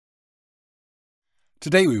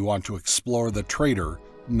Today we want to explore the traitor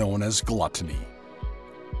known as gluttony.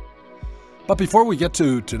 But before we get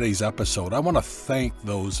to today's episode, I want to thank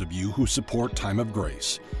those of you who support Time of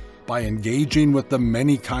Grace by engaging with the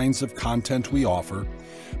many kinds of content we offer,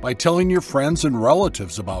 by telling your friends and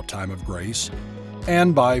relatives about Time of Grace,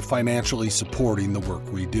 and by financially supporting the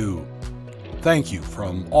work we do. Thank you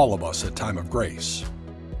from all of us at Time of Grace.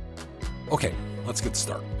 Okay, let's get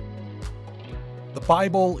started. The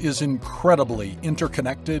Bible is incredibly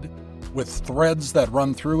interconnected with threads that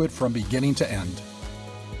run through it from beginning to end.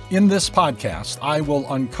 In this podcast, I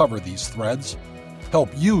will uncover these threads, help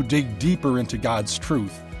you dig deeper into God's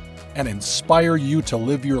truth, and inspire you to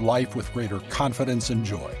live your life with greater confidence and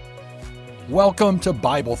joy. Welcome to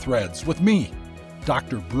Bible Threads with me,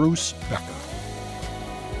 Dr. Bruce Becker.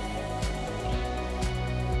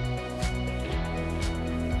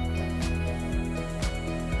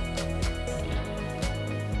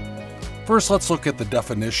 First, let's look at the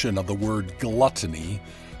definition of the word gluttony,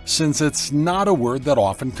 since it's not a word that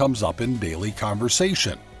often comes up in daily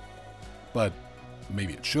conversation. But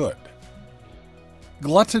maybe it should.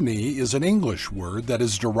 Gluttony is an English word that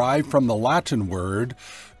is derived from the Latin word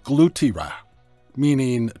glutire,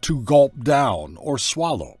 meaning to gulp down or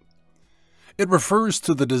swallow. It refers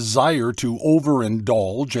to the desire to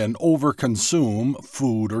overindulge and overconsume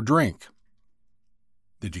food or drink.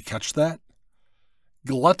 Did you catch that?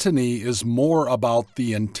 Gluttony is more about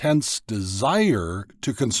the intense desire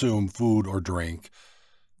to consume food or drink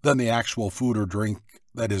than the actual food or drink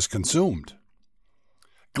that is consumed.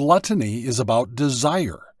 Gluttony is about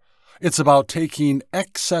desire. It's about taking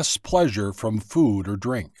excess pleasure from food or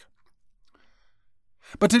drink.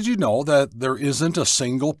 But did you know that there isn't a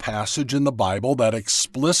single passage in the Bible that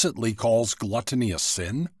explicitly calls gluttony a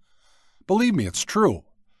sin? Believe me, it's true.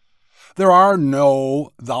 There are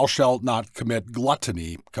no "thou shalt not commit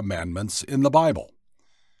gluttony" commandments in the Bible.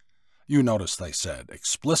 You noticed I said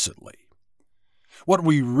explicitly. What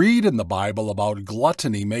we read in the Bible about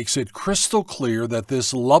gluttony makes it crystal clear that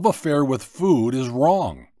this love affair with food is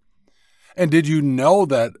wrong. And did you know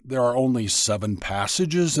that there are only 7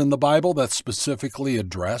 passages in the Bible that specifically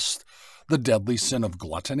address the deadly sin of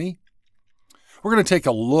gluttony? We're going to take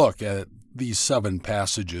a look at these 7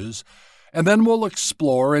 passages, and then we'll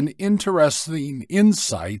explore an interesting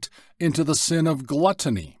insight into the sin of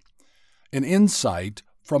gluttony, an insight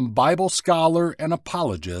from Bible scholar and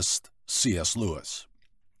apologist C.S. Lewis.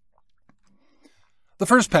 The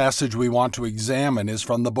first passage we want to examine is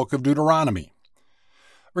from the book of Deuteronomy.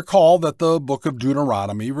 Recall that the book of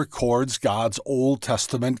Deuteronomy records God's Old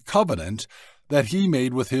Testament covenant that he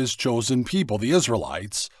made with his chosen people, the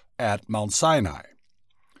Israelites, at Mount Sinai.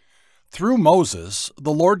 Through Moses,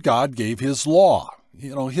 the Lord God gave his law,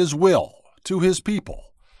 his will, to his people.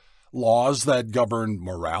 Laws that govern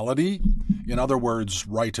morality, in other words,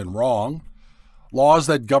 right and wrong. Laws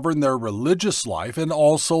that govern their religious life, and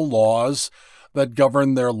also laws that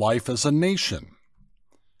govern their life as a nation.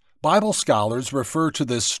 Bible scholars refer to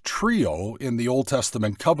this trio in the Old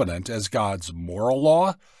Testament covenant as God's moral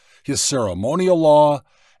law, his ceremonial law,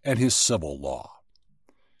 and his civil law.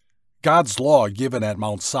 God's law given at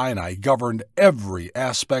Mount Sinai governed every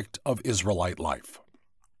aspect of Israelite life.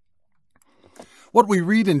 What we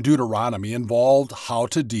read in Deuteronomy involved how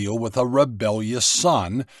to deal with a rebellious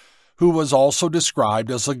son who was also described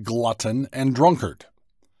as a glutton and drunkard.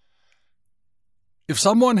 If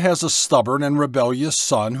someone has a stubborn and rebellious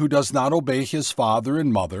son who does not obey his father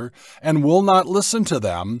and mother and will not listen to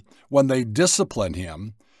them when they discipline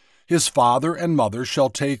him, his father and mother shall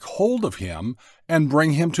take hold of him and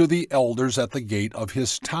bring him to the elders at the gate of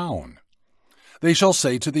his town. They shall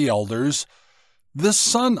say to the elders, "This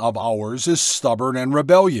son of ours is stubborn and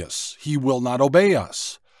rebellious. He will not obey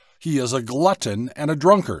us. He is a glutton and a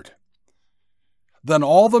drunkard." Then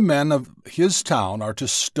all the men of his town are to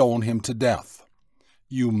stone him to death.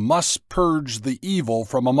 You must purge the evil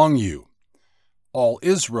from among you. All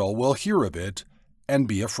Israel will hear of it and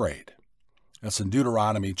be afraid. That's in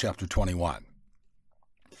Deuteronomy chapter 21.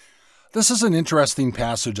 This is an interesting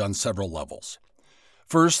passage on several levels.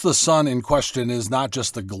 First, the son in question is not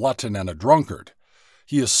just a glutton and a drunkard.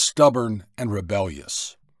 He is stubborn and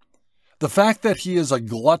rebellious. The fact that he is a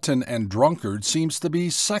glutton and drunkard seems to be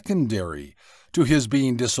secondary to his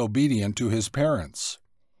being disobedient to his parents.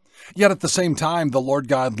 Yet at the same time, the Lord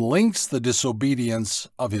God links the disobedience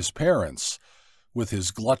of his parents with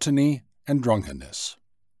his gluttony and drunkenness.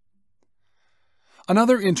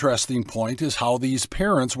 Another interesting point is how these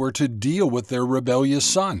parents were to deal with their rebellious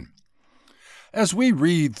son. As we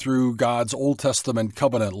read through God's Old Testament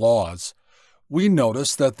covenant laws, we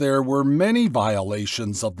notice that there were many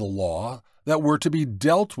violations of the law that were to be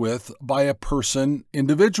dealt with by a person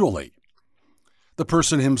individually. The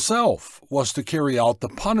person himself was to carry out the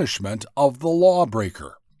punishment of the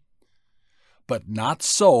lawbreaker. But not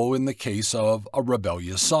so in the case of a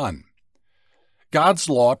rebellious son. God's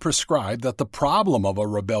law prescribed that the problem of a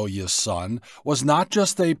rebellious son was not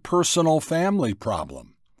just a personal family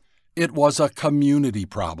problem. It was a community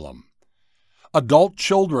problem. Adult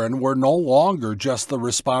children were no longer just the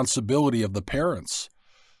responsibility of the parents.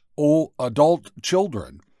 Adult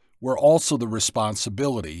children were also the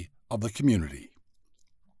responsibility of the community.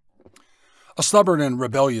 A stubborn and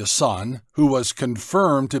rebellious son, who was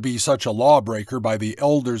confirmed to be such a lawbreaker by the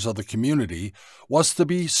elders of the community, was to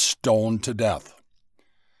be stoned to death.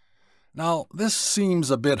 Now, this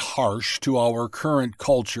seems a bit harsh to our current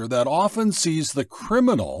culture that often sees the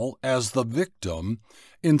criminal as the victim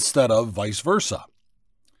instead of vice versa.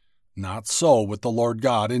 Not so with the Lord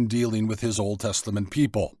God in dealing with his Old Testament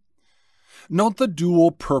people. Note the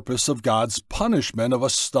dual purpose of God's punishment of a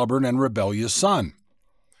stubborn and rebellious son.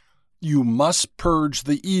 You must purge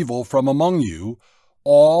the evil from among you.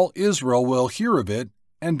 All Israel will hear of it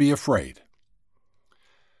and be afraid.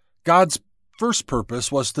 God's first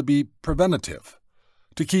purpose was to be preventative,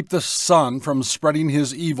 to keep the son from spreading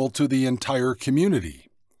his evil to the entire community.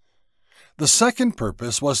 The second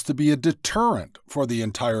purpose was to be a deterrent for the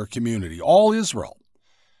entire community, all Israel.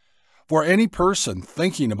 For any person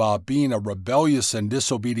thinking about being a rebellious and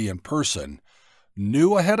disobedient person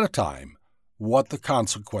knew ahead of time what the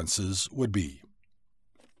consequences would be.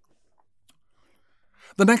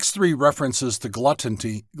 The next three references to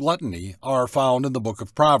gluttony are found in the book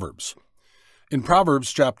of Proverbs. In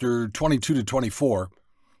Proverbs chapter 22 to 24,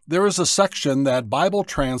 there is a section that Bible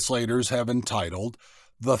translators have entitled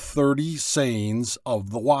The 30 Sayings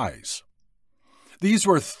of the Wise. These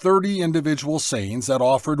were 30 individual sayings that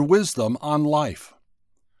offered wisdom on life.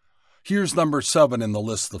 Here's number 7 in the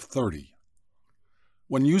list of 30.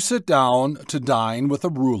 When you sit down to dine with a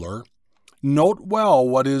ruler, note well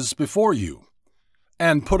what is before you,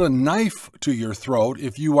 and put a knife to your throat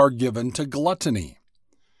if you are given to gluttony.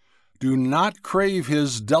 Do not crave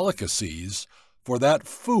his delicacies, for that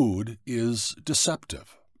food is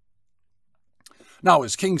deceptive. Now,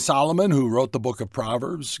 is King Solomon, who wrote the book of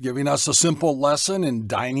Proverbs, giving us a simple lesson in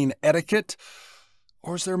dining etiquette,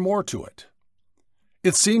 or is there more to it?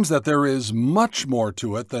 It seems that there is much more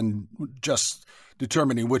to it than just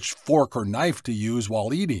determining which fork or knife to use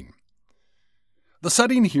while eating. The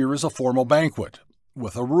setting here is a formal banquet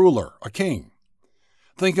with a ruler, a king.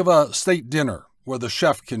 Think of a state dinner where the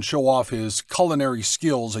chef can show off his culinary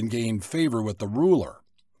skills and gain favor with the ruler.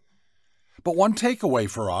 But one takeaway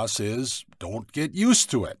for us is don't get used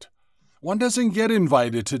to it. One doesn't get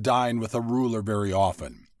invited to dine with a ruler very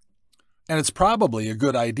often. And it's probably a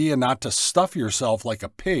good idea not to stuff yourself like a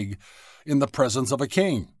pig in the presence of a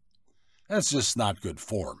king. That's just not good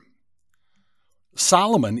form.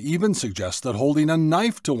 Solomon even suggested holding a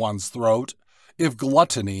knife to one's throat if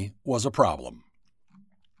gluttony was a problem.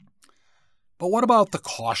 But what about the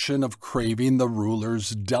caution of craving the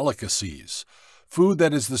ruler's delicacies, food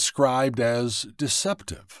that is described as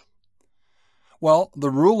deceptive? Well,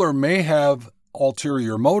 the ruler may have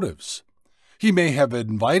ulterior motives. He may have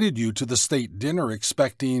invited you to the state dinner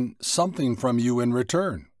expecting something from you in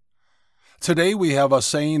return. Today we have a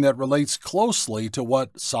saying that relates closely to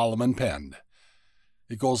what Solomon penned.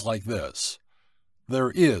 It goes like this: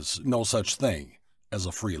 there is no such thing as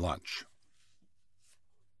a free lunch.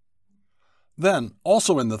 Then,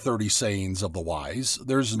 also in the 30 sayings of the wise,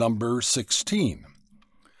 there's number 16.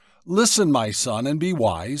 Listen, my son, and be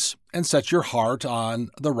wise, and set your heart on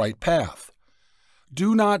the right path.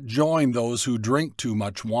 Do not join those who drink too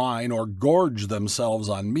much wine or gorge themselves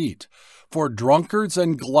on meat, for drunkards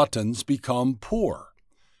and gluttons become poor,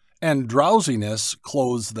 and drowsiness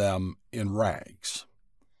clothes them in rags.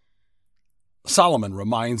 Solomon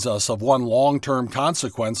reminds us of one long-term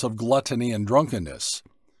consequence of gluttony and drunkenness.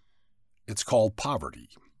 It's called poverty.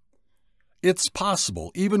 It's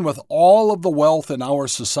possible, even with all of the wealth in our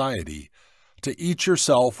society, to eat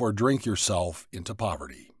yourself or drink yourself into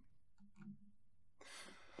poverty.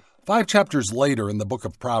 5 chapters later in the book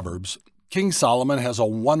of Proverbs, King Solomon has a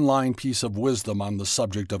one-line piece of wisdom on the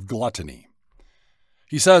subject of gluttony.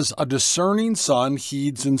 He says, "A discerning son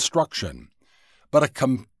heeds instruction, but a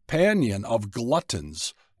companion of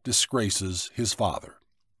gluttons disgraces his father."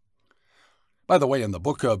 By the way, in the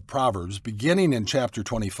book of Proverbs, beginning in chapter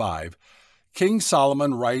 25, King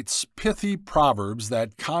Solomon writes pithy proverbs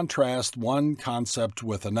that contrast one concept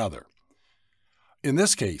with another. In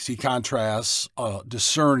this case, he contrasts a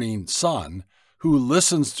discerning son who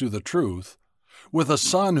listens to the truth with a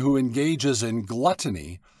son who engages in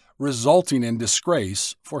gluttony resulting in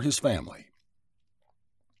disgrace for his family.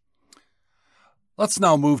 Let's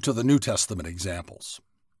now move to the New Testament examples.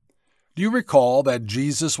 Do you recall that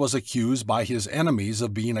Jesus was accused by his enemies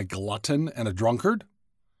of being a glutton and a drunkard?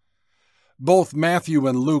 Both Matthew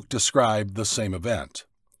and Luke describe the same event.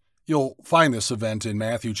 You'll find this event in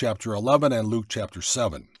Matthew chapter 11 and Luke chapter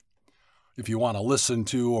 7, if you want to listen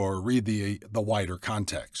to or read the wider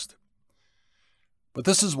context. But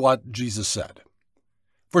this is what Jesus said.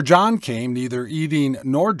 For John came neither eating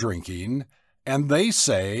nor drinking, and they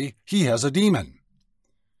say he has a demon.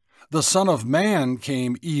 The Son of Man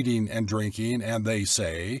came eating and drinking, and they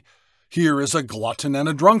say, here is a glutton and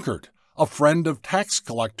a drunkard, a friend of tax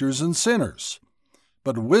collectors and sinners.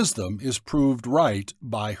 But wisdom is proved right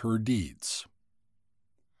by her deeds.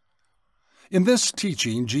 In this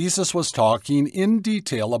teaching, Jesus was talking in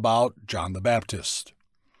detail about John the Baptist.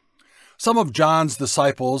 Some of John's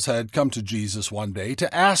disciples had come to Jesus one day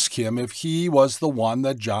to ask him if he was the one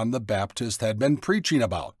that John the Baptist had been preaching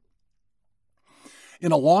about.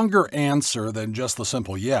 In a longer answer than just the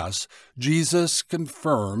simple yes, Jesus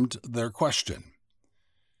confirmed their question.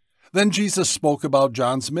 Then Jesus spoke about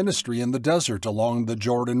John's ministry in the desert along the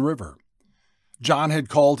Jordan River. John had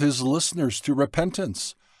called his listeners to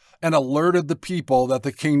repentance and alerted the people that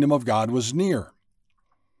the kingdom of God was near.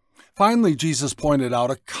 Finally, Jesus pointed out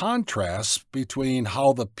a contrast between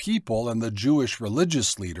how the people and the Jewish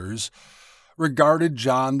religious leaders regarded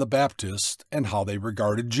John the Baptist and how they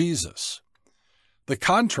regarded Jesus. The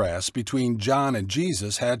contrast between John and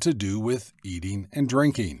Jesus had to do with eating and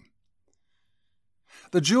drinking.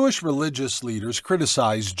 The Jewish religious leaders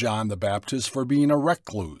criticized John the Baptist for being a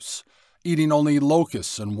recluse, eating only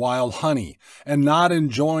locusts and wild honey, and not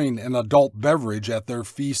enjoying an adult beverage at their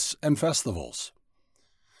feasts and festivals.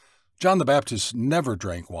 John the Baptist never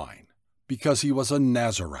drank wine because he was a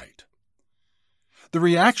Nazirite. The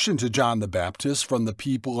reaction to John the Baptist from the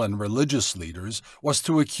people and religious leaders was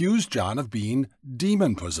to accuse John of being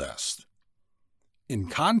demon-possessed. In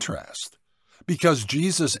contrast, because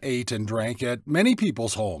Jesus ate and drank at many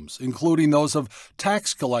people's homes, including those of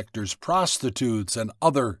tax collectors, prostitutes, and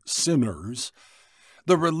other sinners,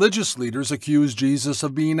 the religious leaders accused Jesus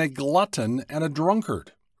of being a glutton and a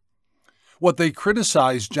drunkard. What they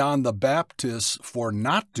criticized John the Baptist for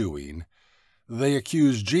not doing, they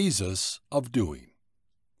accused Jesus of doing.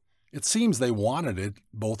 It seems they wanted it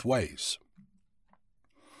both ways.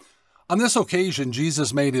 On this occasion,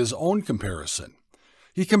 Jesus made his own comparison.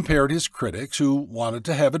 He compared his critics, who wanted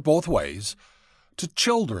to have it both ways, to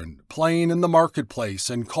children playing in the marketplace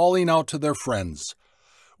and calling out to their friends,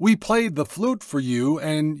 "We played the flute for you,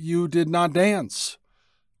 and you did not dance.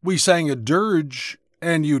 We sang a dirge,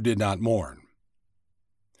 and you did not mourn."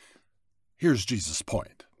 Here's Jesus'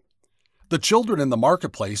 point. The children in the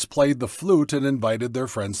marketplace played the flute and invited their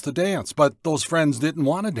friends to dance, but those friends didn't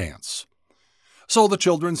want to dance. So the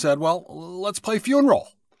children said, well, let's play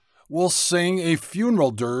funeral. We'll sing a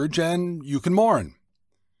funeral dirge and you can mourn.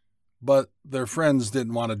 But their friends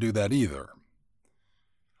didn't want to do that either.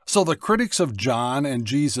 So the critics of John and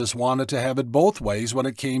Jesus wanted to have it both ways when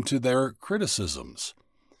it came to their criticisms.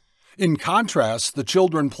 In contrast, the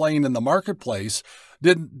children playing in the marketplace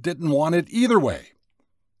didn't want it either way.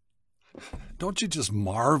 Don't you just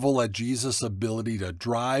marvel at Jesus' ability to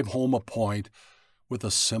drive home a point with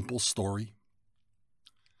a simple story?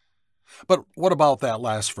 But what about that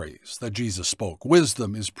last phrase that Jesus spoke?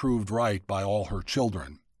 Wisdom is proved right by all her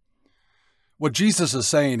children. What Jesus is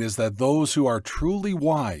saying is that those who are truly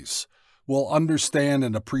wise will understand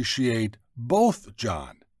and appreciate both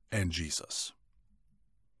John and Jesus.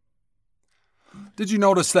 Did you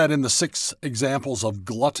notice that in the 6 examples of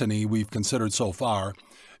gluttony we've considered so far,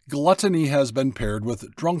 gluttony has been paired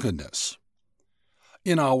with drunkenness?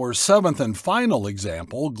 In our 7th and final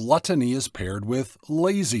example, gluttony is paired with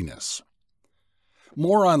laziness.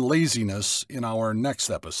 More on laziness in our next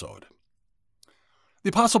episode. The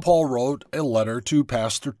Apostle Paul wrote a letter to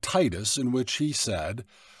Pastor Titus in which he said,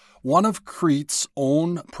 "One of Crete's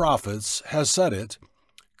own prophets has said it,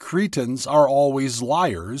 Cretans are always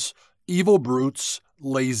liars, evil brutes,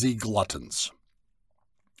 lazy gluttons."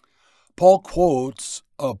 Paul's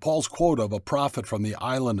quote of a prophet from the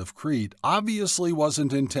island of Crete obviously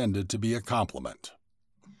wasn't intended to be a compliment.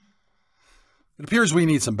 It appears we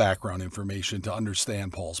need some background information to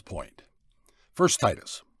understand Paul's point. First,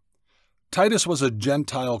 Titus. Titus was a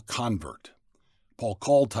Gentile convert. Paul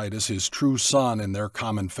called Titus his true son in their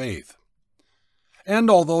common faith. And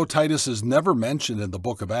although Titus is never mentioned in the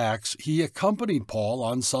book of Acts, he accompanied Paul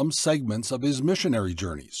on some segments of his missionary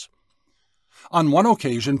journeys. On one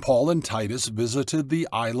occasion, Paul and Titus visited the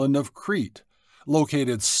island of Crete,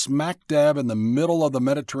 located smack dab in the middle of the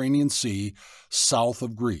Mediterranean Sea, south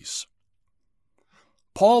of Greece.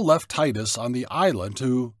 Paul left Titus on the island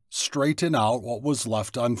to straighten out what was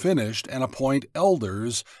left unfinished and appoint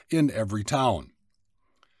elders in every town.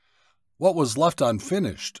 What was left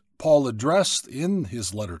unfinished, Paul addressed in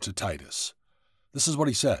his letter to Titus. This is what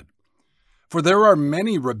he said: "For there are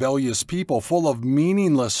many rebellious people full of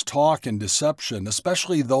meaningless talk and deception,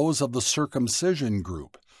 especially those of the circumcision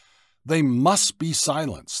group. They must be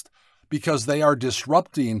silenced, because they are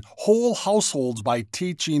disrupting whole households by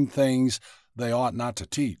teaching things they ought not to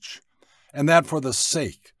teach, and that for the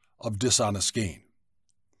sake of dishonest gain."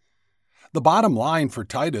 The bottom line for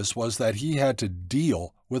Titus was that he had to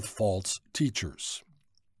deal with false teachers.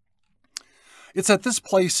 It's at this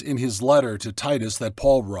place in his letter to Titus that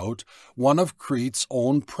Paul wrote, "One of Crete's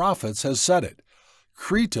own prophets has said it.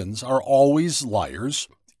 Cretans are always liars,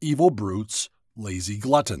 evil brutes, lazy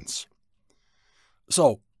gluttons."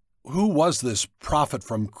 So, who was this prophet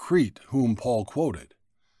from Crete whom Paul quoted?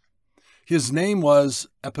 His name was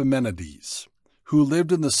Epimenides, who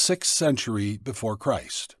lived in the 6th century before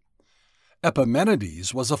Christ.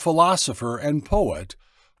 Epimenides was a philosopher and poet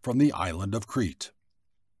from the island of Crete.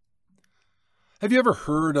 Have you ever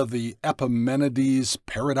heard of the Epimenides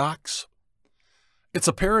paradox? It's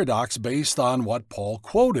a paradox based on what Paul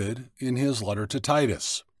quoted in his letter to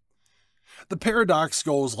Titus. The paradox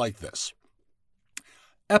goes like this.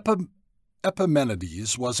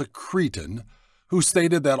 Epimenides was a Cretan who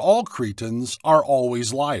stated that all Cretans are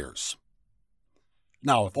always liars.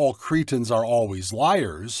 Now, if all Cretans are always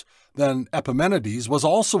liars, then Epimenides was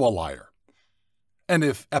also a liar. And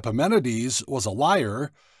if Epimenides was a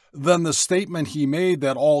liar, then the statement he made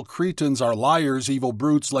that all Cretans are liars, evil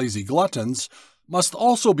brutes, lazy gluttons must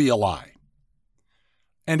also be a lie.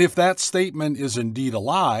 And if that statement is indeed a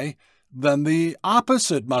lie, then the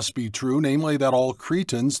opposite must be true, namely that all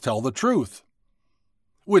Cretans tell the truth,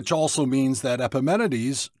 which also means that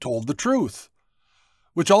Epimenides told the truth,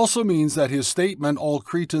 which also means that his statement, all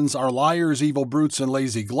Cretans are liars, evil brutes, and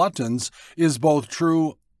lazy gluttons, is both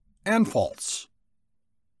true and false.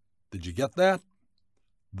 Did you get that?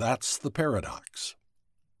 That's the paradox.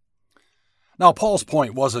 Now, Paul's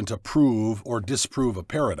point wasn't to prove or disprove a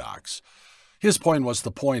paradox. His point was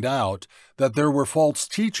to point out that there were false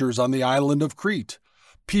teachers on the island of Crete,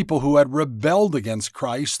 people who had rebelled against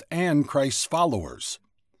Christ and Christ's followers.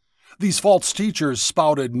 These false teachers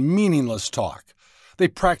spouted meaningless talk. They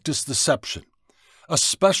practiced deception,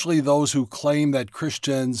 especially those who claimed that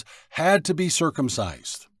Christians had to be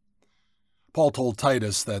circumcised. Paul told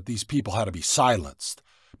Titus that these people had to be silenced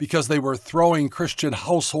because they were throwing Christian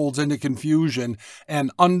households into confusion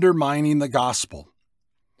and undermining the gospel.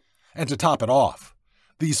 And to top it off,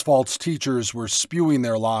 these false teachers were spewing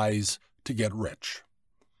their lies to get rich.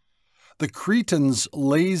 The Cretans'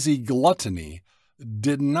 lazy gluttony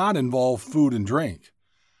did not involve food and drink,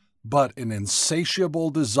 but an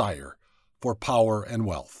insatiable desire for power and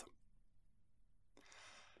wealth.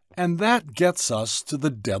 And that gets us to the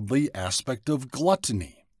deadly aspect of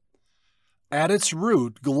gluttony. At its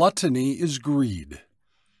root, gluttony is greed,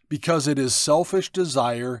 because it is selfish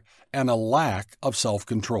desire and a lack of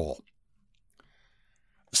self-control.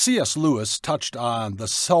 C.S. Lewis touched on the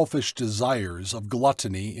selfish desires of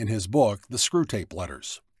gluttony in his book, The Screwtape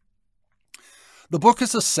Letters. The book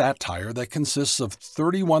is a satire that consists of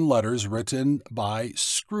 31 letters written by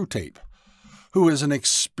Screwtape, who is an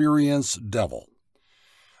experienced devil.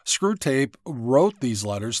 Screwtape wrote these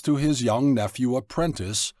letters to his young nephew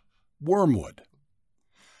apprentice, Wormwood.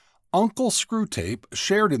 Uncle Screwtape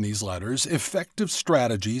shared in these letters effective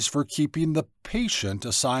strategies for keeping the patient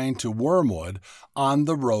assigned to Wormwood on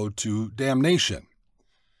the road to damnation.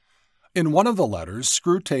 In one of the letters,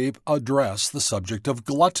 Screwtape addressed the subject of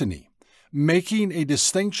gluttony, making a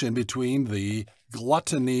distinction between the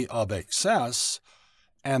gluttony of excess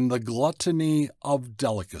and the gluttony of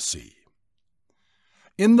delicacy.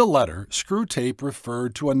 In the letter, Screwtape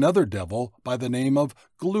referred to another devil by the name of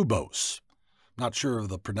Glubos. Not sure of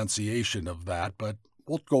the pronunciation of that, but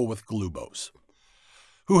we'll go with Glubos,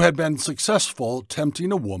 who had been successful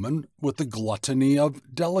tempting a woman with the gluttony of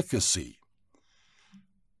delicacy.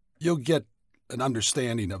 You'll get an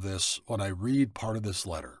understanding of this when I read part of this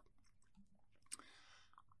letter.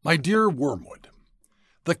 My dear Wormwood,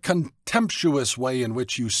 the contemptuous way in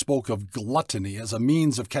which you spoke of gluttony as a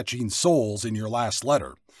means of catching souls in your last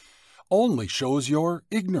letter only shows your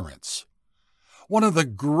ignorance. One of the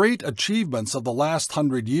great achievements of the last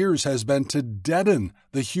 100 years has been to deaden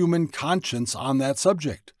the human conscience on that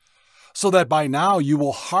subject, so that by now you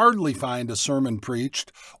will hardly find a sermon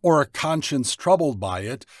preached or a conscience troubled by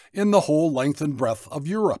it in the whole length and breadth of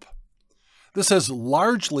Europe. This has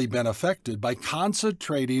largely been affected by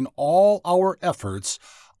concentrating all our efforts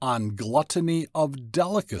on gluttony of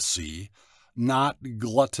delicacy, not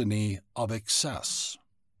gluttony of excess.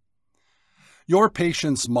 Your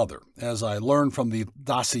patient's mother, as I learned from the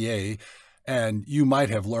dossier, and you might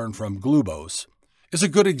have learned from Glubose, is a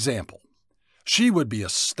good example. She would be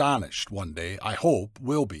astonished one day, I hope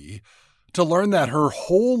will be, to learn that her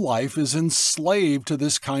whole life is enslaved to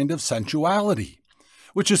this kind of sensuality,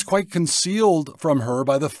 which is quite concealed from her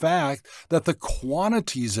by the fact that the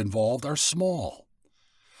quantities involved are small.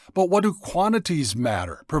 But what do quantities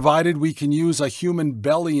matter, provided we can use a human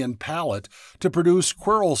belly and palate to produce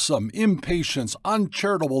quarrelsome, impatience,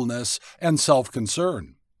 uncharitableness, and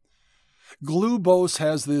self-concern? Glubose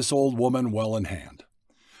has this old woman well in hand.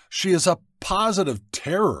 She is a positive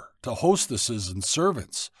terror to hostesses and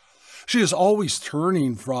servants. She is always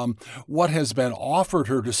turning from what has been offered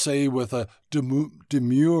her to say with a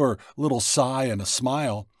demure little sigh and a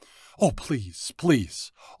smile, "Oh, please,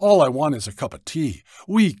 please, all I want is a cup of tea,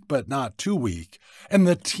 weak but not too weak, and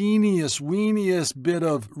the teeniest, weeniest bit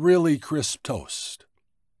of really crisp toast."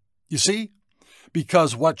 You see?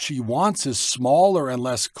 Because what she wants is smaller and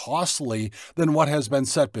less costly than what has been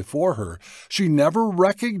set before her, she never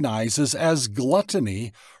recognizes as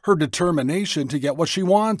gluttony her determination to get what she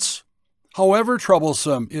wants, however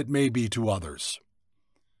troublesome it may be to others.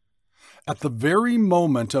 At the very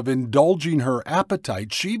moment of indulging her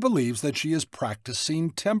appetite, she believes that she is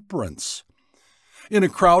practicing temperance. In a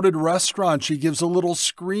crowded restaurant, she gives a little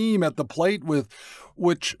scream at the plate with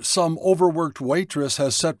which some overworked waitress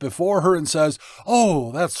has set before her and says,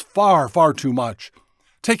 "Oh, that's far, far too much.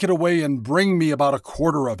 Take it away and bring me about a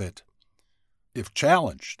quarter of it." If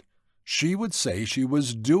challenged, she would say she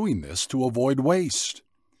was doing this to avoid waste.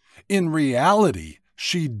 In reality,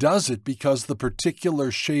 she does it because the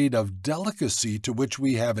particular shade of delicacy to which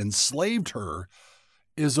we have enslaved her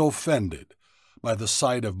is offended by the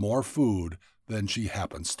sight of more food than she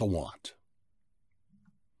happens to want.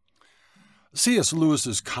 C.S.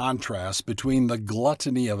 Lewis's contrast between the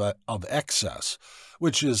gluttony of excess,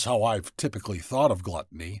 which is how I've typically thought of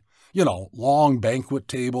gluttony, long banquet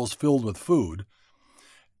tables filled with food,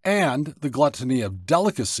 and the gluttony of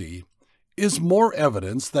delicacy, is more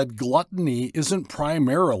evidence that gluttony isn't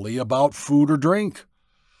primarily about food or drink,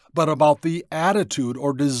 but about the attitude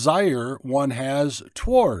or desire one has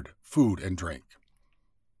toward food and drink.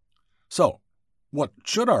 So, what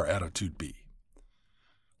should our attitude be?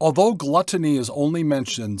 Although gluttony is only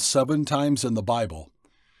mentioned 7 times in the Bible,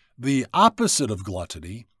 the opposite of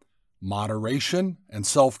gluttony, moderation and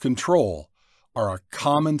self-control, are a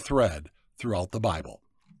common thread throughout the Bible.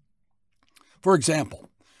 For example,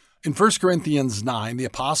 in 1 Corinthians 9, the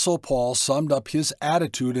Apostle Paul summed up his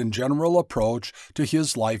attitude and general approach to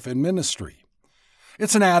his life and ministry.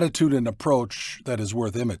 It's an attitude and approach that is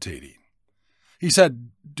worth imitating. He said,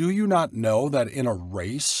 "Do you not know that in a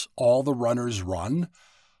race all the runners run,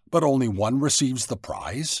 but only one receives the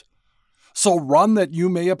prize? So run that you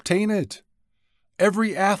may obtain it.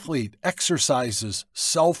 Every athlete exercises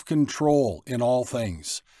self-control in all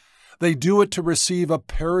things. They do it to receive a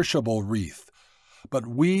perishable wreath, but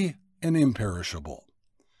we an imperishable.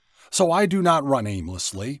 So I do not run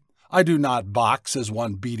aimlessly. I do not box as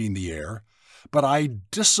one beating the air, but I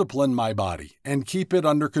discipline my body and keep it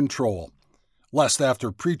under control, lest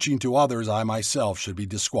after preaching to others I myself should be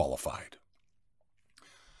disqualified."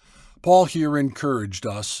 Paul here encouraged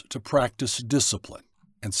us to practice discipline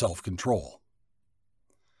and self-control.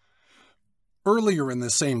 Earlier in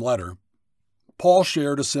this same letter, Paul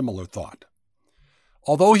shared a similar thought.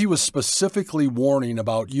 Although he was specifically warning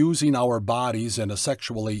about using our bodies in a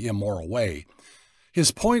sexually immoral way,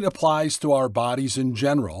 his point applies to our bodies in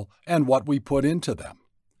general and what we put into them.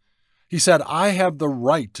 He said, "I have the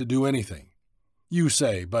right to do anything." You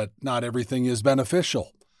say, "But not everything is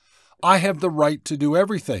beneficial." "I have the right to do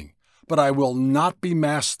everything, but I will not be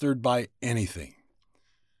mastered by anything."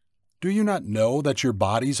 Do you not know that your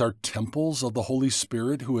bodies are temples of the Holy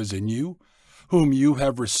Spirit who is in you, whom you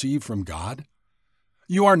have received from God?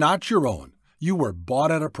 You are not your own. You were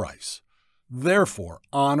bought at a price. Therefore,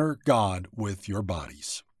 honor God with your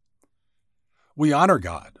bodies. We honor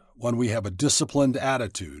God when we have a disciplined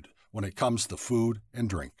attitude when it comes to food and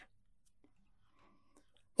drink.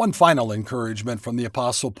 One final encouragement from the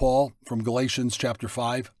Apostle Paul from Galatians chapter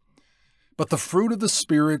 5. "But the fruit of the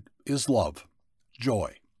Spirit is love,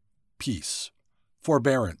 joy, peace,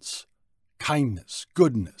 forbearance, kindness,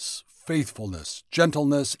 goodness, faithfulness,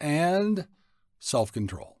 gentleness, and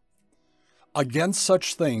self-control. Against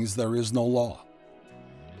such things there is no law.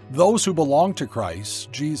 Those who belong to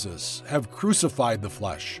Christ Jesus have crucified the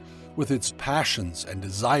flesh with its passions and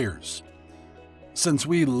desires. Since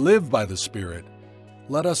we live by the Spirit,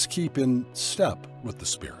 let us keep in step with the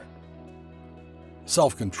Spirit.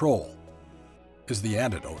 Self-control is the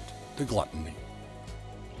antidote to gluttony.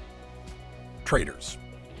 Traitors.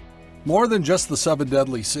 More than just the 7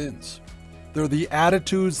 deadly sins. They're the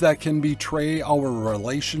attitudes that can betray our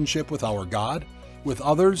relationship with our God, with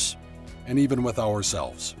others, and even with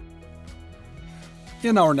ourselves.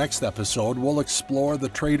 In our next episode, we'll explore the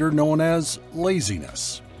traitor known as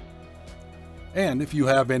laziness. And if you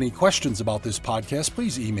have any questions about this podcast,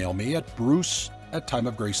 please email me at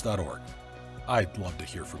bruce@timeofgrace.org. I'd love to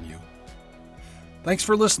hear from you. Thanks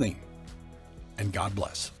for listening, and God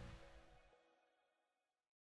bless.